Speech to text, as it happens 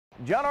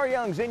John R.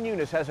 Young's in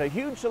Eunice has a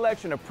huge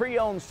selection of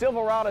pre-owned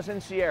Silverados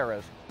and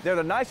Sierras. They're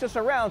the nicest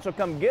around, so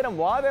come get them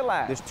while they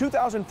last. This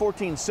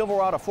 2014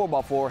 Silverado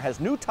 4x4 has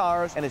new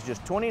tires and is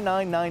just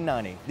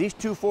 $29,990. These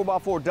two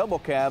 4x4 double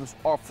cabs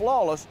are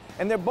flawless,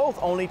 and they're both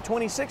only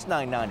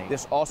 $26,990.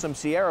 This awesome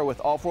Sierra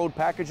with off-road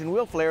package and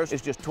wheel flares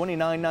is just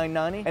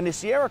 $29,990, and the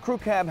Sierra Crew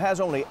Cab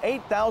has only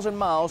 8,000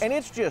 miles, and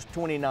it's just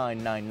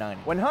 $29,990.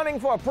 When hunting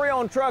for a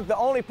pre-owned truck, the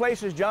only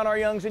place is John R.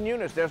 Young's in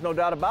Eunice. There's no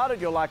doubt about it.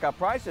 You'll like our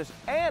prices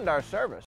and our service.